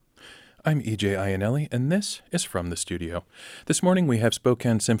I'm E.J. Iannelli, and this is From the Studio. This morning we have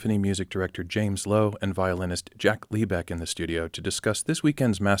Spokane Symphony music director James Lowe and violinist Jack Liebeck in the studio to discuss this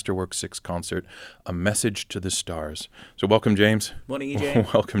weekend's Masterworks 6 concert, A Message to the Stars. So welcome, James. Morning, E.J.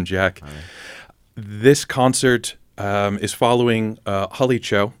 Welcome, Jack. Hi. This concert is following Holly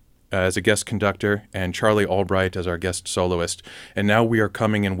Cho as a guest conductor and Charlie Albright as our guest soloist. And now we are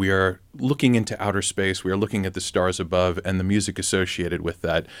coming and we are looking into outer space. We are looking at the stars above and the music associated with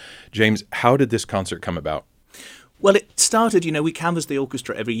that. James, how did this concert come about? Well, it started, we canvass the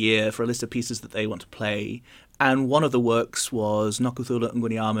orchestra every year for a list of pieces that they want to play. And one of the works was Nokuthula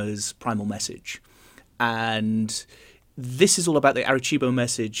Nguniama's Primal Message. And this is all about the Arecibo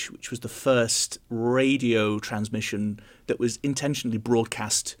message, which was the first radio transmission that was intentionally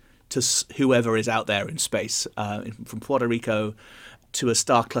broadcast to whoever is out there in space, from Puerto Rico to a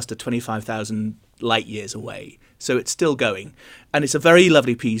star cluster 25,000 light years away. So it's still going. And it's a very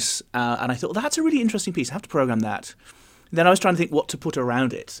lovely piece. And I thought, that's a really interesting piece. I have to program that. And then I was trying to think what to put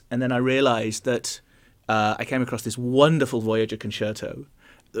around it. And then I realized that I came across this wonderful Voyager concerto.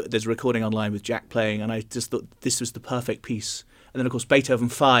 There's a recording online with Jack playing, and I just thought this was the perfect piece. And then, of course, Beethoven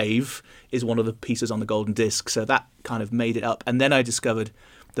 5 is one of the pieces on the golden disc, so that kind of made it up. And then I discovered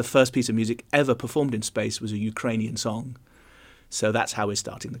the first piece of music ever performed in space was a Ukrainian song. So that's how we're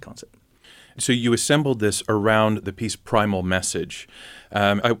starting the concert. So you assembled this around the piece Primal Message.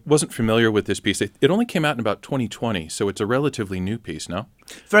 I wasn't familiar with this piece. It only came out in about 2020, so it's a relatively new piece, no?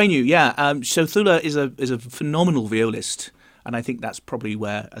 Very new, yeah. So Thula is a phenomenal violist. And I think that's probably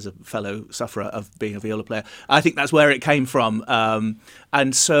where, as a fellow sufferer of being a viola player, I think that's where it came from.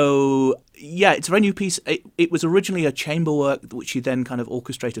 And so, yeah, it's a very new piece. It was originally a chamber work, which he then kind of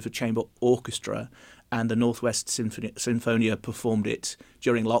orchestrated for chamber orchestra. And the Northwest Sinfonia performed it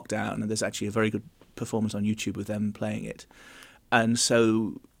during lockdown. And there's actually a very good performance on YouTube with them playing it. And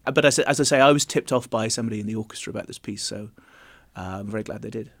so, but as I say, I was tipped off by somebody in the orchestra about this piece. So I'm very glad they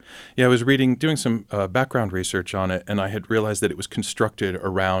did. Yeah, I was doing some background research on it, and I had realized that it was constructed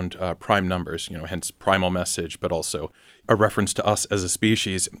around prime numbers, hence primal message, but also a reference to us as a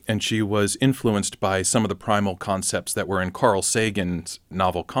species. And she was influenced by some of the primal concepts that were in Carl Sagan's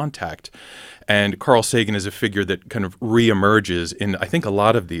novel Contact. And Carl Sagan is a figure that kind of reemerges in, I think, a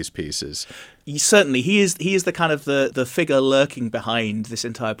lot of these pieces. Certainly, he is the kind of the figure lurking behind this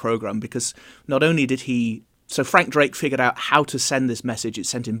entire program, because not only did he... So Frank Drake figured out how to send this message. It's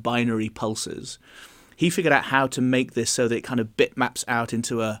sent in binary pulses. He figured out how to make this so that it kind of bitmaps out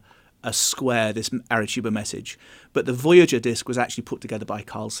into a square, this Arecibo message. But the Voyager disc was actually put together by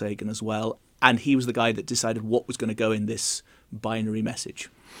Carl Sagan as well. And he was the guy that decided what was going to go in this binary message.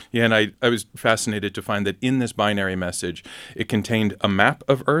 Yeah, and I was fascinated to find that in this binary message, it contained a map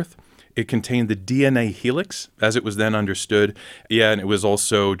of Earth. It contained the DNA helix, as it was then understood. Yeah, and it was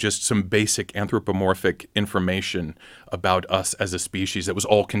also just some basic anthropomorphic information about us as a species that was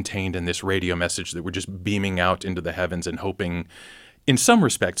all contained in this radio message that we're just beaming out into the heavens and hoping, in some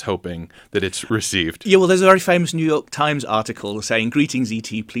respects, hoping that it's received. Yeah, well, there's a very famous New York Times article saying, "Greetings,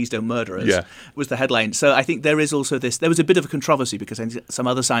 E.T., please don't murder us," was the headline. So I think there is also this, there was a bit of a controversy because some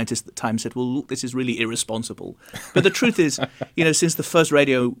other scientists at the time said, well, look, this is really irresponsible. But the truth is, since the first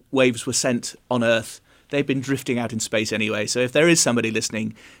radio waves were sent on Earth, they've been drifting out in space anyway. So if there is somebody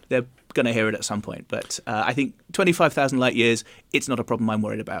listening, they're going to hear it at some point. But I think 25,000 light years, it's not a problem I'm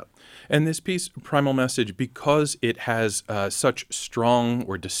worried about. And this piece, Primal Message, because it has such strong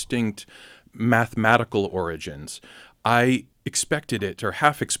or distinct mathematical origins, I expected it, or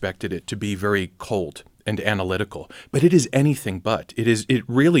half expected it, to be very cold and analytical. But it is anything but. It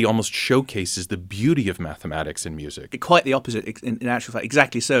really almost showcases the beauty of mathematics in music. Quite the opposite, in actual fact.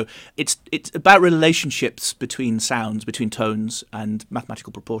 Exactly so. It's about relationships between sounds, between tones, and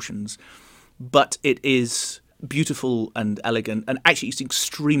mathematical proportions. But it is beautiful and elegant, and actually it's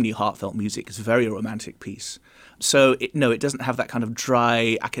extremely heartfelt music. It's a very romantic piece. So it doesn't have that kind of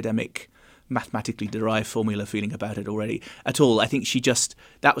dry academic mathematically derived formula feeling about it already at all. I think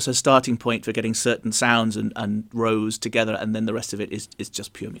that was her starting point for getting certain sounds and rows together, and then the rest of it is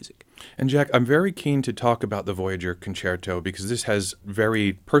just pure music. And Jack, I'm very keen to talk about the Voyager Concerto because this has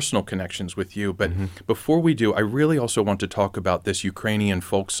very personal connections with you. But before we do, I really also want to talk about this Ukrainian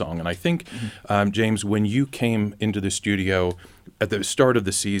folk song. And I think, James, when you came into the studio at the start of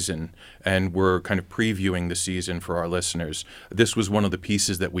the season, and we're kind of previewing the season for our listeners, this was one of the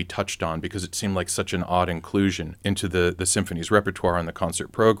pieces that we touched on because it seemed like such an odd inclusion into the symphony's repertoire and the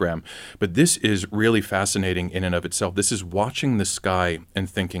concert program. But this is really fascinating in and of itself. This is watching the sky and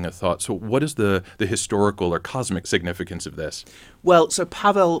thinking a thought. So what is the historical or cosmic significance of this? Well, so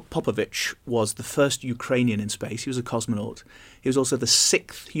Pavel Popovich was the first Ukrainian in space. He was a cosmonaut. He was also the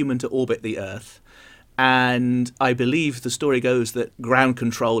 6th human to orbit the Earth. And I believe the story goes that ground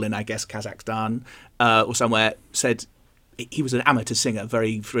control in, I guess, Kazakhstan or somewhere said he was an amateur singer,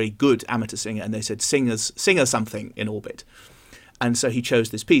 very, very good amateur singer. And they said, sing us something in orbit. And so he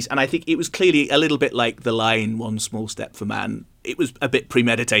chose this piece. And I think it was clearly a little bit like the line, One Small Step for Man. It was a bit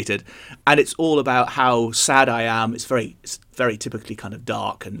premeditated. And it's all about how sad I am. It's very typically kind of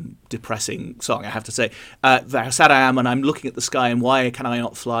dark and depressing song, I have to say. How sad I am, and I'm looking at the sky, and why can I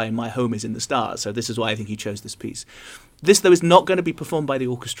not fly, and my home is in the stars. So this is why I think he chose this piece. This, though, is not going to be performed by the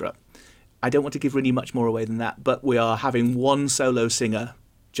orchestra. I don't want to give really much more away than that, but we are having one solo singer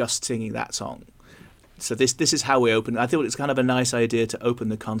just singing that song. So this is how we open. I thought it's kind of a nice idea to open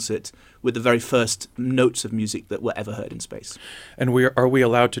the concert with the very first notes of music that were ever heard in space. And are we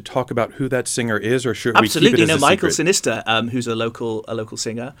allowed to talk about who that singer is, or should Absolutely. we keep it as a Michael secret? Sinister, who's a local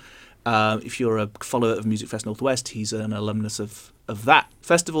singer. If you're a follower of Music Fest Northwest, he's an alumnus of that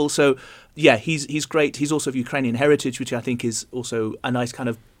festival. So yeah, he's great. He's also of Ukrainian heritage, which I think is also a nice kind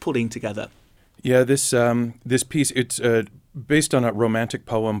of pulling together. Yeah, this piece, it's based on a romantic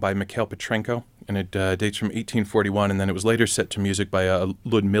poem by Mikhail Petrenko, and it dates from 1841, and then it was later set to music by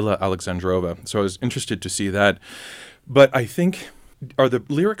Ludmila Alexandrova. So I was interested to see that. But I think, are the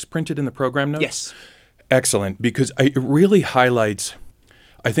lyrics printed in the program notes? Yes. Excellent, because it really highlights,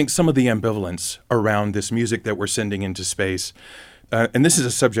 I think, some of the ambivalence around this music that we're sending into space. And this is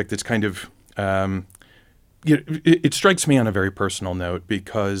a subject that's kind of, it strikes me on a very personal note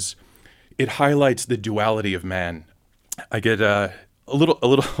because it highlights the duality of man. I get a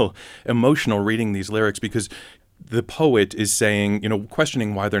little emotional reading these lyrics because the poet is saying,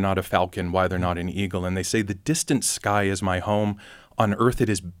 questioning why they're not a falcon, why they're not an eagle. And they say, the distant sky is my home. On earth it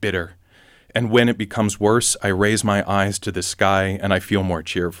is bitter. And when it becomes worse, I raise my eyes to the sky and I feel more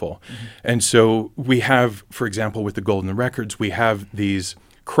cheerful. Mm-hmm. And so we have, for example, with the Golden Records, we have these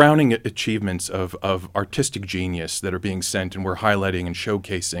crowning achievements of artistic genius that are being sent, and we're highlighting and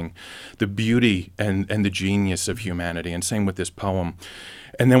showcasing the beauty and the genius of humanity, and same with this poem.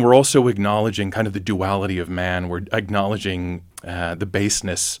 And then we're also acknowledging kind of the duality of man. We're acknowledging the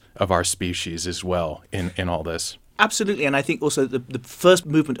baseness of our species as well in all this. Absolutely, and I think also the first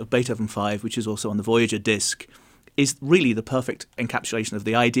movement of Beethoven 5, which is also on the Voyager disc, is really the perfect encapsulation of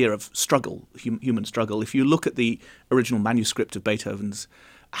the idea of struggle, human struggle. If you look at the original manuscript of Beethoven's,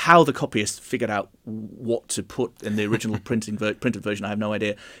 how the copyist figured out what to put in the original printed version, I have no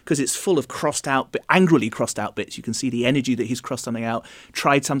idea, because it's full of angrily crossed out bits. You can see the energy that he's crossed something out,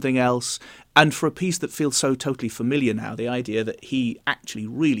 tried something else, and for a piece that feels so totally familiar now, the idea that he actually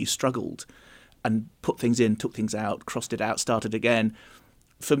really struggled and put things in, took things out, crossed it out, started again.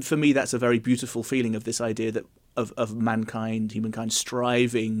 For me, that's a very beautiful feeling of this idea that of humankind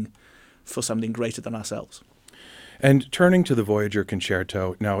striving for something greater than ourselves. And turning to the Voyager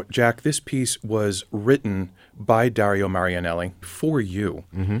Concerto, now, Jack, this piece was written by Dario Marianelli for you.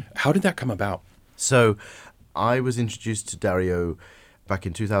 Mm-hmm. How did that come about? So I was introduced to Dario back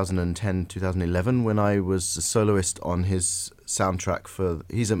in 2010, 2011, when I was a soloist on his soundtrack for...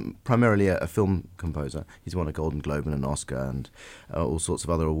 He's primarily a film composer. He's won a Golden Globe and an Oscar and all sorts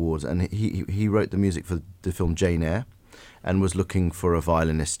of other awards. And he wrote the music for the film Jane Eyre and was looking for a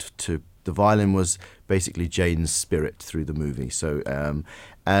violinist to... The violin was basically Jane's spirit through the movie. So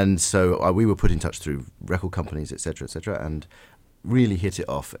we were put in touch through record companies, etc., and really hit it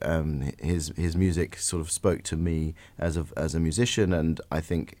off. His music sort of spoke to me as a musician, and I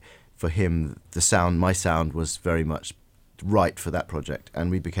think for him my sound was very much right for that project,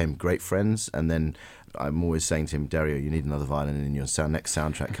 and we became great friends. And then I'm always saying to him, Dario, you need another violin in your next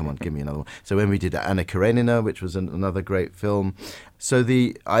soundtrack. Come on, give me another one. So when we did Anna Karenina, which was another great film, so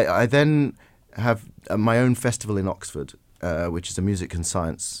I then have my own festival in Oxford, which is a music and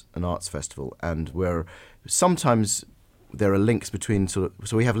science and arts festival, and where sometimes there are links between so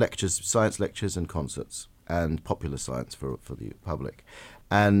we have lectures, science lectures and concerts, and popular science for the public.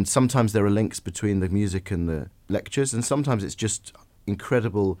 And sometimes there are links between the music and the lectures, and sometimes it's just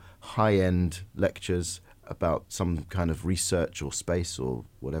incredible high-end lectures about some kind of research or space or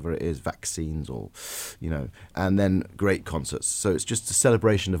whatever it is, vaccines or, and then great concerts. So it's just a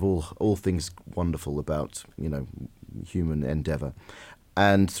celebration of all things wonderful about, human endeavour.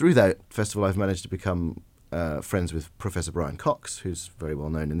 And through that festival, I've managed to become friends with Professor Brian Cox, who's very well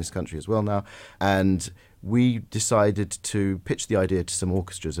known in this country as well now, and we decided to pitch the idea to some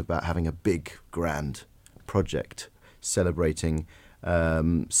orchestras about having a big, grand project celebrating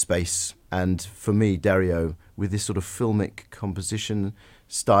space. And for me, Dario, with this sort of filmic composition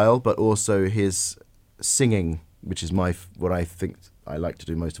style, but also his singing, which is what I think I like to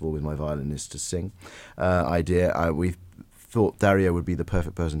do most of all with my violin, is to sing idea. We thought Dario would be the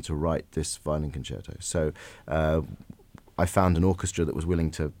perfect person to write this violin concerto. So I found an orchestra that was willing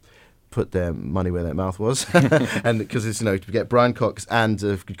to put their money where their mouth was, and because it's, to get Brian Cox and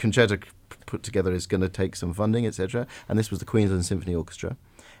a concerto put together is going to take some funding, etc. And this was the Queensland Symphony Orchestra,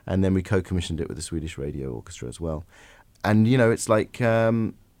 and then we co-commissioned it with the Swedish Radio Orchestra as well. And it's like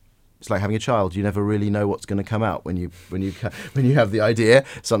having a child. You never really know what's going to come out when you have the idea.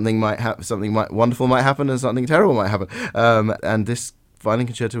 Something wonderful might happen, and something terrible might happen. And this violin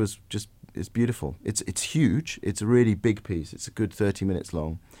concerto it's beautiful. It's huge. It's a really big piece. It's a good 30 minutes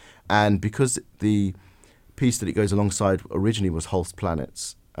long. And because the piece that it goes alongside originally was Holst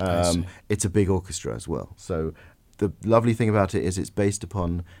Planets, it's a big orchestra as well. So the lovely thing about it is it's based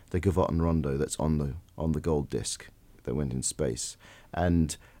upon the Gavotten Rondo that's on the gold disc that went in space.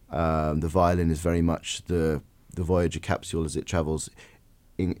 And the violin is very much the Voyager capsule as it travels,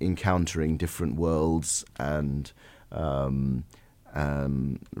 encountering different worlds, and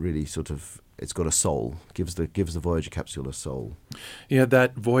really sort of, it's got a soul, gives the Voyager capsule a soul. Yeah,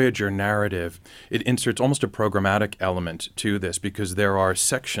 that Voyager narrative, it inserts almost a programmatic element to this, because there are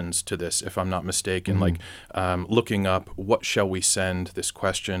sections to this, if I'm not mistaken, like looking up what shall we send, this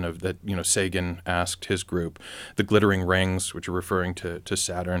question of that Sagan asked his group, the glittering rings, which are referring to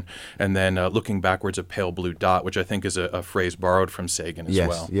Saturn, and then looking backwards, a pale blue dot, which I think is a phrase borrowed from Sagan as well.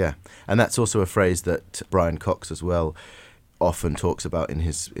 Yes, yeah, and that's also a phrase that Brian Cox as well often talks about in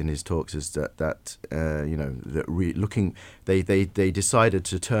his talks, is they decided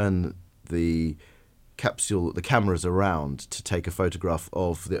to turn the cameras around to take a photograph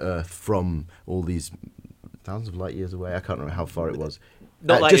of the Earth from all these thousands of light years away. I can't remember how far it was.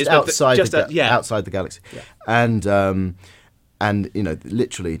 Just outside the galaxy. Yeah. And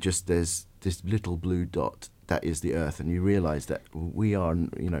literally just there's this little blue dot that is the Earth, and you realise that we are,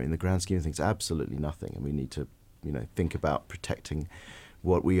 in the grand scheme of things, absolutely nothing, and we need to think about protecting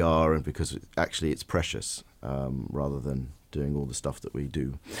what we are, and because actually it's precious, rather than doing all the stuff that we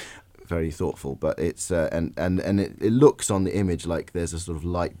do. Very thoughtful, but it's and it looks on the image like there's a sort of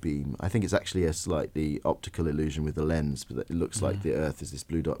light beam. I think it's actually a slightly optical illusion with the lens, but it looks like the Earth is this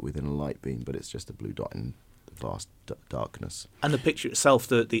blue dot within a light beam, but it's just a blue dot in vast darkness. And the picture itself,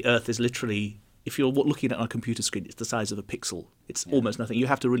 the Earth is literally, if you're looking at it on a computer screen, it's the size of a pixel. It's almost nothing. You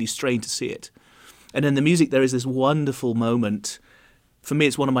have to really strain to see it. And in the music, there is this wonderful moment. For me,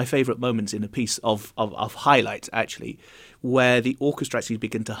 it's one of my favourite moments in a piece of highlights, actually, where the orchestra actually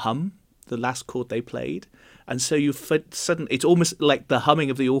begin to hum the last chord they played. And so suddenly, it's almost like the humming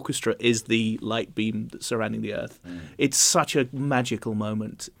of the orchestra is the light beam that's surrounding the Earth. It's such a magical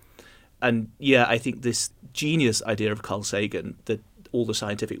moment. And yeah, I think this genius idea of Carl Sagan, that all the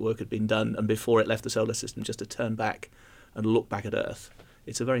scientific work had been done, and before it left the solar system, just to turn back and look back at Earth.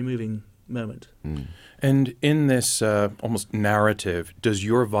 It's a very moving moment. And in this almost narrative, does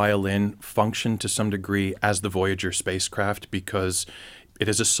your violin function to some degree as the Voyager spacecraft, because it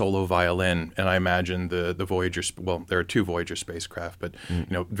is a solo violin, and I imagine the Voyager, there are two Voyager spacecraft, but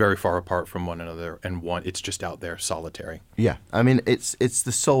very far apart from one another, and it's just out there solitary. Yeah, I mean it's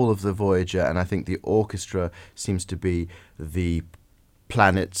the soul of the Voyager, and I think the orchestra seems to be the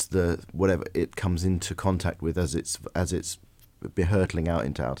planets, the whatever it comes into contact with as it's be hurtling out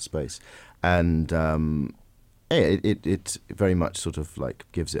into outer space, and it very much sort of like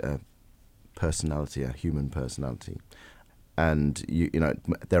gives it a personality, a human personality, and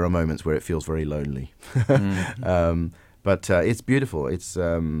there are moments where it feels very lonely, but it's beautiful. It's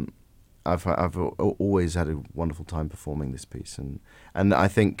I've always had a wonderful time performing this piece, and I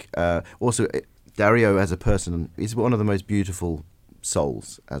think also Dario as a person is one of the most beautiful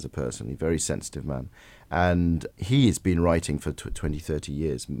souls as a person. He's a very sensitive man. And he has been writing for 20, 30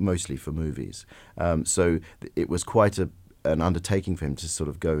 years, mostly for movies. So it was quite an undertaking for him to sort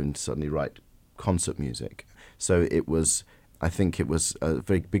of go and suddenly write concert music. So I think it was a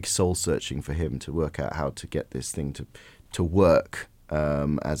very big soul searching for him to work out how to get this thing to work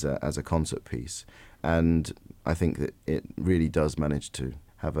as a concert piece. And I think that it really does manage to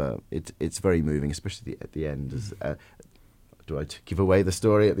have it's very moving, especially at the end. Do I give away the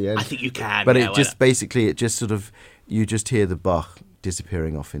story at the end? I think you can. But it just sort of, you just hear the Bach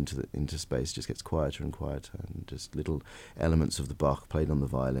disappearing off into space. Just gets quieter and quieter, and just little elements of the Bach played on the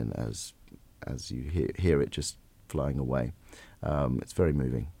violin as as you hear it just flying away. It's very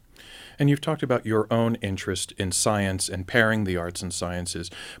moving. And you've talked about your own interest in science and pairing the arts and sciences,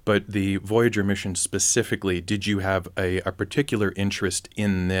 but the Voyager mission specifically, did you have a particular interest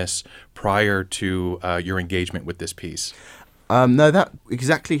in this prior to your engagement with this piece? No, that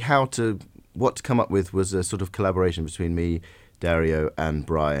exactly what to come up with was a sort of collaboration between me, Dario, and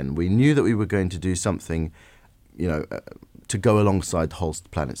Brian. We knew that we were going to do something, to go alongside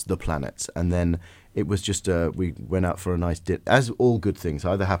the planets, and then it was just we went out for a nice dinner, as all good things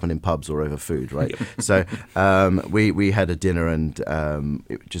either happen in pubs or over food, right? So we had a dinner, and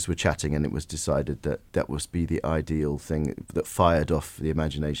we're chatting, and it was decided that would be the ideal thing that fired off the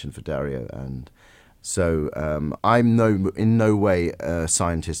imagination for Dario. And so I'm in no way a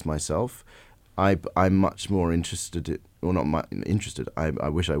scientist myself. I'm much more interested, I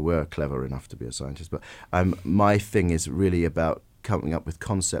wish I were clever enough to be a scientist, but my thing is really about coming up with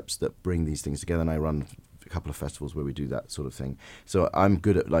concepts that bring these things together, and I run a couple of festivals where we do that sort of thing. So I'm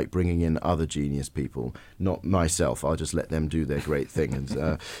good at bringing in other genius people, not myself. I'll just let them do their great thing.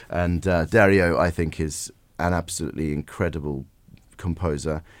 And Dario, I think, is an absolutely incredible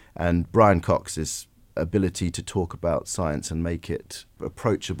composer, and Brian Cox's ability to talk about science and make it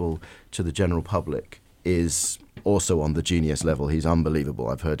approachable to the general public is also on the genius level. He's unbelievable.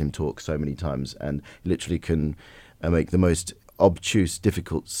 I've heard him talk so many times, and literally can make the most obtuse,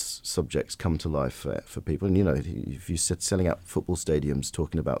 difficult subjects come to life for people. And if you're selling out football stadiums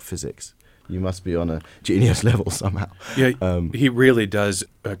talking about physics, you must be on a genius level somehow. Yeah, he really does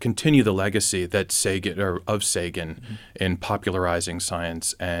continue the legacy that Sagan in popularizing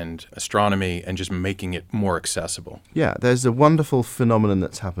science and astronomy and just making it more accessible. Yeah, there's a wonderful phenomenon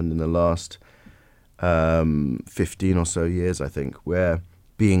that's happened in the last 15 or so years, I think, where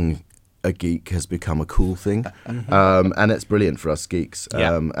being a geek has become a cool thing, and it's brilliant for us geeks.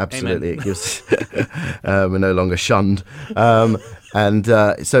 Absolutely. Amen. It gives we're no longer shunned, and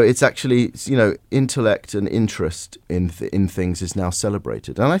so it's actually intellect and interest in things is now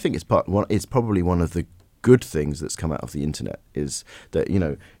celebrated, and I think it's probably one of the good things that's come out of the internet is that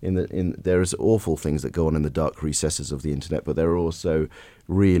there is awful things that go on in the dark recesses of the internet, but there are also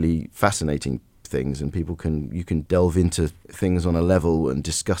really fascinating things, and you can delve into things on a level and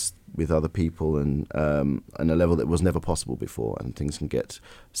discuss with other people and on a level that was never possible before, and things can get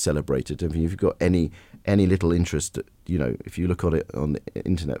celebrated. If you've got any little interest, if you look on it on the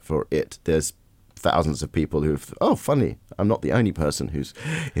internet there's thousands of people funny, I'm not the only person who's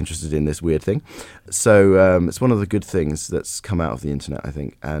interested in this weird thing. So it's one of the good things that's come out of the internet, I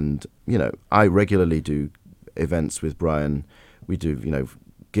think. And I regularly do events with Brian. We do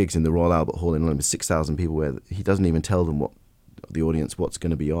gigs in the Royal Albert Hall in London with 6,000 people, where he doesn't even tell them what's going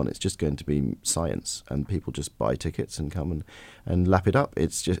to be on. It's just going to be science, and people just buy tickets and come and lap it up.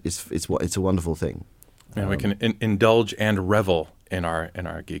 It's a wonderful thing. And we can indulge and revel in our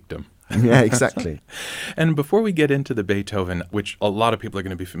geekdom. Yeah, exactly. And before we get into the Beethoven, which a lot of people are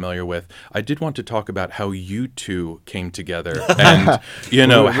going to be familiar with, I did want to talk about how you two came together, and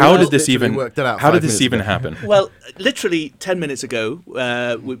how did this even happen? Well, literally 10 minutes ago,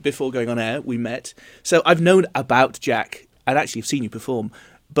 before going on air, we met. So I've known about Jack. I'd actually seen you perform,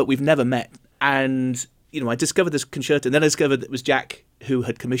 but we've never met. And I discovered this concerto, and then I discovered that it was Jack who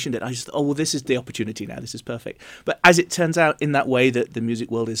had commissioned it. I just thought, this is the opportunity now. This is perfect. But as it turns out, in that way that the music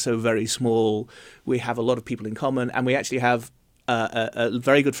world is so very small, we have a lot of people in common, and we actually have a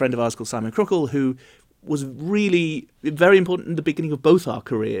very good friend of ours called Simon Crookall, who was really very important in the beginning of both our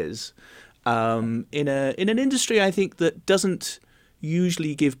careers, in an industry, I think, that doesn't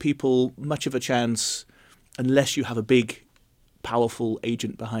usually give people much of a chance unless you have a big, powerful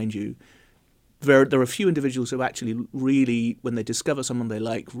agent behind you. There are a few individuals who actually really, when they discover someone they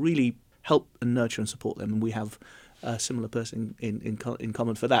like, really help and nurture and support them, and we have a similar person in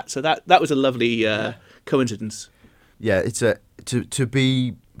common for that. So that was a lovely coincidence. Yeah, it's to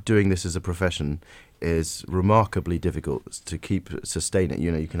be doing this as a profession is remarkably difficult to sustain it.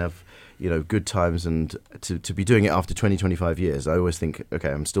 You can have good times, and to be doing it after 25 years, I always think, okay,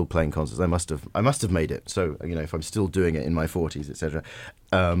 I'm still playing concerts. I must have made it. So if I'm still doing it in my 40s, etc.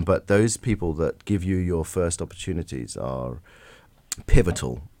 But those people that give you your first opportunities are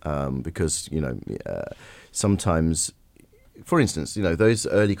pivotal, because sometimes, for instance, those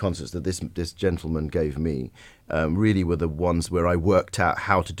early concerts that this gentleman gave me really were the ones where I worked out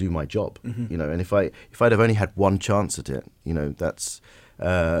how to do my job. Mm-hmm. And if I'd have only had one chance at it, that's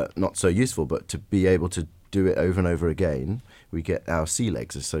not so useful. But to be able to do it over and over again, we get our sea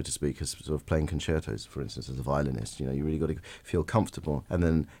legs, so to speak, as sort of playing concertos, for instance, as a violinist. You know, you really got to feel comfortable. And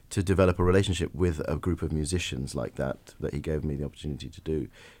then to develop a relationship with a group of musicians like that he gave me the opportunity to do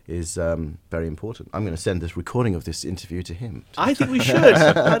is very important. I'm going to send this recording of this interview to him. I think we should.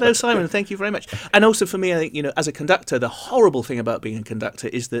 I know, Simon, thank you very much. And also for me, I think, you know, as a conductor, the horrible thing about being a conductor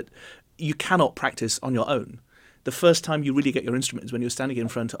is that you cannot practice on your own. The first time you really get your instrument is when you're standing in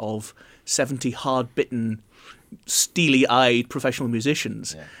front of 70 hard-bitten, steely-eyed professional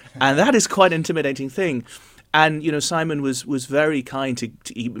musicians. Yeah. And that is quite an intimidating thing. And, you know, Simon was very kind to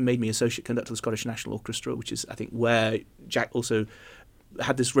he made me associate conductor of the Scottish National Orchestra, which is, I think, where Jack also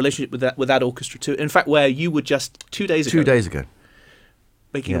had this relationship with that orchestra too. In fact, where you were just 2 days ago. 2 days ago.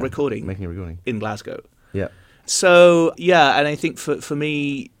 Making a recording. In Glasgow. Yeah. So, yeah, and I think for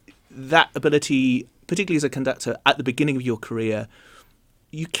me, that ability, particularly as a conductor, at the beginning of your career,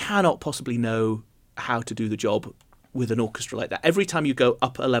 you cannot possibly know how to do the job with an orchestra like that. Every time you go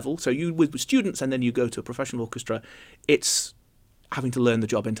up a level, so you with students and then you go to a professional orchestra, it's having to learn the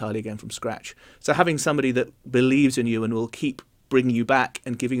job entirely again from scratch. So having somebody that believes in you and will keep bringing you back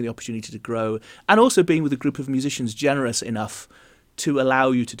and giving you the opportunity to grow, and also being with a group of musicians generous enough to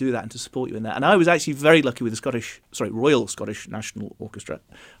allow you to do that and to support you in that. And I was actually very lucky with the Royal Scottish National Orchestra,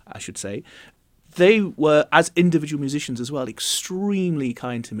 I should say. They were, as individual musicians as well, extremely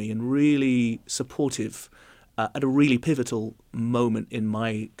kind to me and really supportive at a really pivotal moment in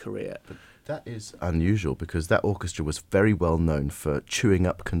my career. But that is unusual because that orchestra was very well known for chewing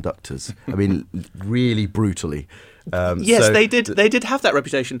up conductors. I mean, really brutally. Yes, they did have that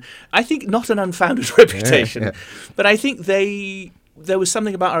reputation. I think not an unfounded reputation, yeah. But I think there was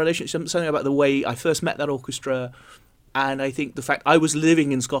something about our relationship, something about the way I first met that orchestra. And I think the fact I was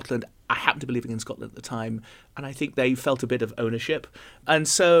living in Scotland, I happened to be living in Scotland at the time, and I think they felt a bit of ownership. And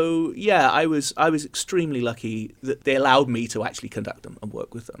so, yeah, I was extremely lucky that they allowed me to actually conduct them and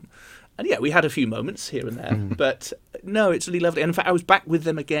work with them. And yeah, we had a few moments here and there, but no, it's really lovely. And in fact, I was back with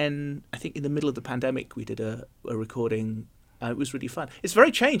them again, I think in the middle of the pandemic, we did a recording. It was really fun. It's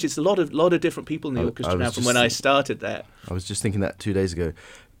very changed. It's a lot of different people in the orchestra now from when I started there. I was just thinking that 2 days ago,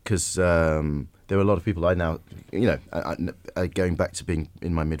 because there were a lot of people I now, you know, I going back to being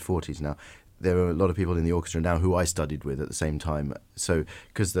in my mid-40s now, there are a lot of people in the orchestra now who I studied with at the same time. So,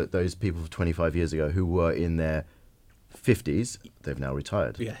 because those people 25 years ago who were in their 50s, they've now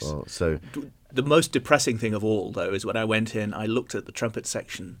retired. Yes. Well, so the most depressing thing of all, though, is when I went in, I looked at the trumpet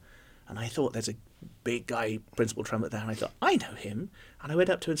section, and I thought there's a big guy, principal trumpet there, and I thought, I know him. And I went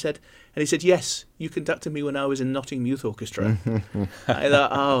up to him and he said, yes, you conducted me when I was in Nottingham Youth Orchestra. I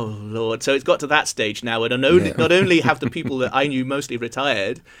thought, oh, Lord. So it's got to that stage now, and not only have the people that I knew mostly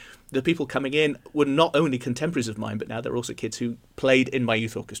retired, the people coming in were not only contemporaries of mine, but now they're also kids who played in my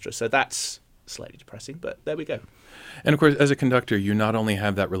youth orchestra. So that's slightly depressing, but there we go. And of course, as a conductor, you not only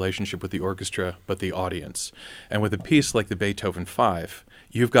have that relationship with the orchestra, but the audience. And with a piece like the Beethoven Five,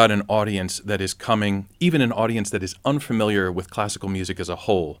 you've got an audience that is coming, even an audience that is unfamiliar with classical music as a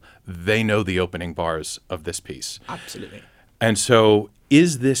whole. They know the opening bars of this piece. Absolutely. And so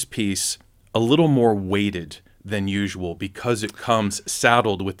is this piece a little more weighted than usual because it comes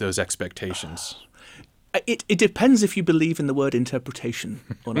saddled with those expectations? It depends if you believe in the word interpretation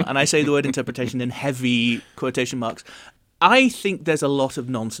or not. And I say the word interpretation in heavy quotation marks. I think there's a lot of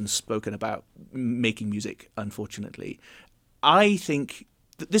nonsense spoken about making music, unfortunately. I think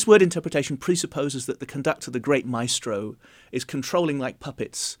that this word interpretation presupposes that the conductor, the great maestro, is controlling like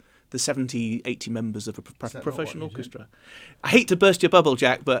puppets the 70, 80 members of a professional orchestra. I hate to burst your bubble,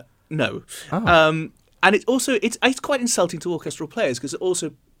 Jack, but no. Oh. And it's quite insulting to orchestral players because it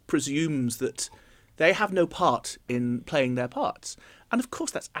also presumes that they have no part in playing their parts. And of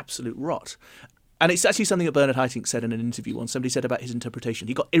course, that's absolute rot. And it's actually something that Bernard Haitink said in an interview once. Somebody said about his interpretation.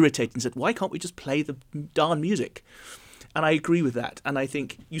 He got irritated and said, why can't we just play the darn music? And I agree with that. And I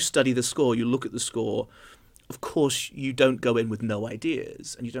think you study the score, you look at the score. Of course, you don't go in with no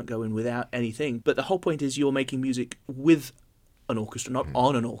ideas and you don't go in without anything. But the whole point is you're making music with an orchestra, not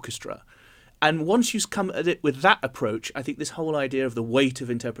on an orchestra. And once you come at it with that approach, I think this whole idea of the weight of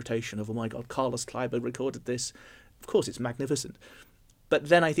interpretation of, oh my God, Carlos Kleiber recorded this, of course it's magnificent. But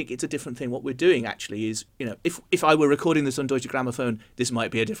then I think it's a different thing. What we're doing actually is, you know, if I were recording this on Deutsche Grammophon, this might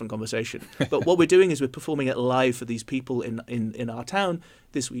be a different conversation. But what we're doing is we're performing it live for these people in our town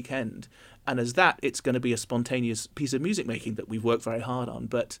this weekend. And as that, it's going to be a spontaneous piece of music making that we've worked very hard on.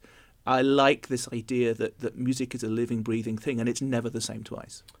 But I like this idea that music is a living, breathing thing, and it's never the same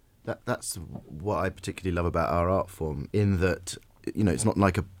twice. That's what I particularly love about our art form, in that, you know, it's not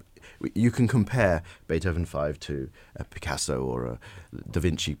like you can compare Beethoven 5 to a Picasso or a Da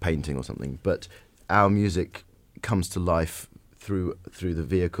Vinci painting or something, but our music comes to life through the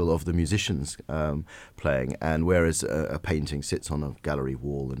vehicle of the musicians playing, and whereas a painting sits on a gallery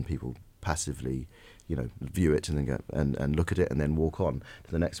wall and people passively, view it and then go and look at it and then walk on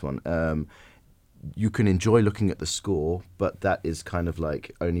to the next one. You can enjoy looking at the score, but that is kind of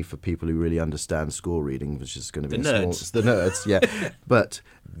like only for people who really understand score reading, which is going to be the nerds, yeah. But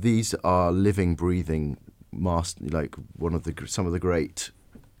these are living, breathing like some of the great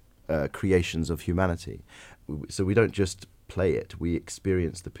creations of humanity. So we don't just play it; we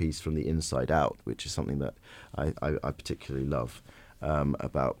experience the piece from the inside out, which is something that I particularly love.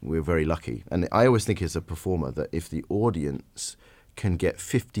 We're very lucky, and I always think as a performer that if the audience can get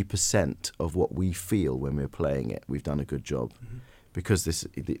 50% of what we feel when we're playing it, we've done a good job. Mm-hmm. Because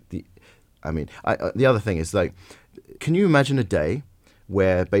the other thing is, like, can you imagine a day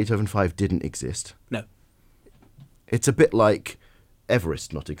where Beethoven 5 didn't exist? No. It's a bit like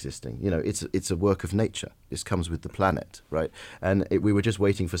Everest not existing. It's a work of nature. This comes with the planet, right? And we were just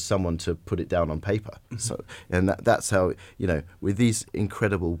waiting for someone to put it down on paper. Mm-hmm. So, and that's how, with these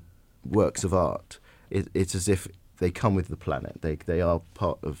incredible works of art, it's as if they come with the planet. They are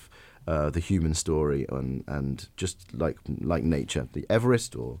part of the human story, and just like nature, the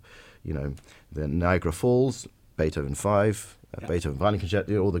Everest or the Niagara Falls, Beethoven 5, Beethoven Violin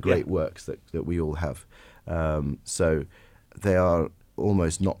Concerto, all the great works that we all have. So they are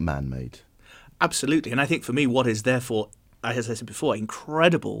almost not man-made. Absolutely, and I think for me, what is therefore, as I said before,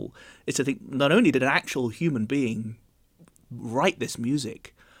 incredible is to think not only did an actual human being write this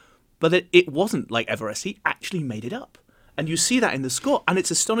music, but that it wasn't like Everest. He actually made it up. And you see that in the score. And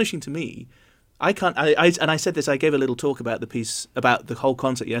it's astonishing to me. I said this, I gave a little talk about the piece, about the whole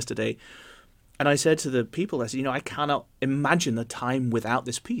concert yesterday. And I said to the people, I said, I cannot imagine a time without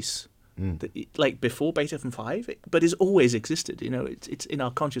this piece. Like before Beethoven 5, but it's always existed. It's in our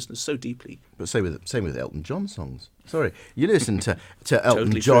consciousness so deeply. But same with Elton John songs. Sorry, you listen to Elton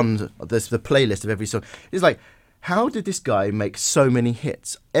Totally John, there's the playlist of every song. It's like, how did this guy make so many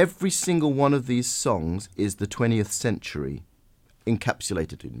hits? Every single one of these songs is the 20th century,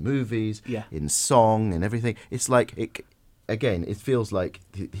 encapsulated in movies, in song, and everything. It's like, it feels like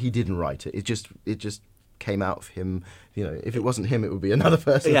he didn't write it. It just came out of him. If it wasn't him, it would be another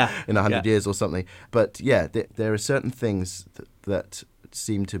person in 100 years or something. But there are certain things that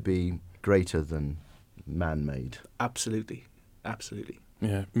seem to be greater than man-made. Absolutely.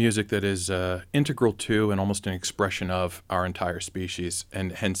 Yeah, music that is integral to and almost an expression of our entire species,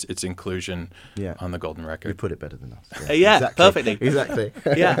 and hence its inclusion on the Golden Record. You put it better than us. Exactly. Perfectly. Exactly.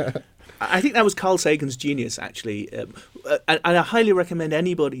 Yeah. I think that was Carl Sagan's genius, actually. And I highly recommend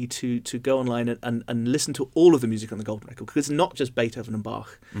anybody to go online and listen to all of the music on the Golden Record, because it's not just Beethoven and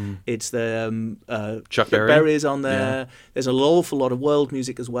Bach. It's the Chuck Berry is on there. Yeah. There's an awful lot of world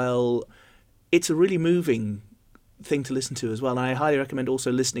music as well. It's a really moving thing to listen to as well, and I highly recommend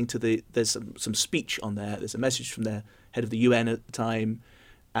also listening to there's some speech on there. There's a message from the head of the UN at the time,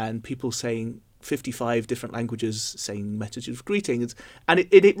 and people saying 55 different languages, saying messages of greetings, and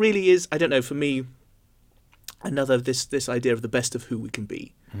it really is, I don't know, for me, another this idea of the best of who we can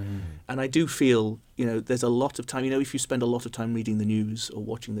be. And I do feel there's a lot of time, if you spend a lot of time reading the news or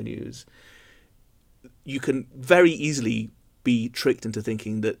watching the news, you can very easily be tricked into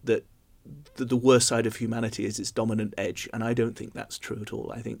thinking that the worst side of humanity is its dominant edge, and I don't think that's true at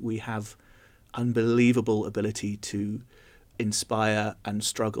all. I think we have unbelievable ability to inspire and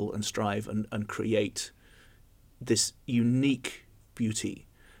struggle and strive and create this unique beauty,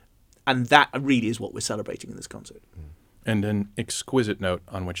 and that really is what we're celebrating in this concert. And an exquisite note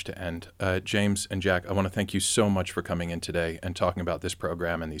on which to end. James and Jack, I want to thank you so much for coming in today and talking about this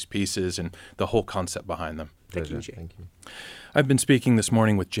program and these pieces and the whole concept behind them. Thank you, Jay. Thank you. I've been speaking this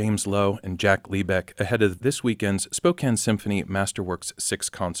morning with James Lowe and Jack Liebeck ahead of this weekend's Spokane Symphony Masterworks 6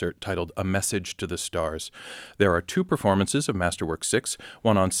 concert titled A Message to the Stars. There are 2 performances of Masterworks 6,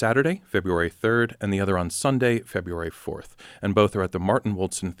 one on Saturday, February 3rd, and the other on Sunday, February 4th. And both are at the Martin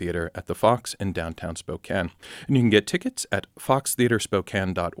Woldson Theater at the Fox in downtown Spokane. And you can get tickets at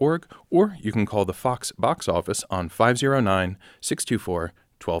foxtheaterspokane.org, or you can call the Fox box office on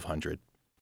 509-624-1200.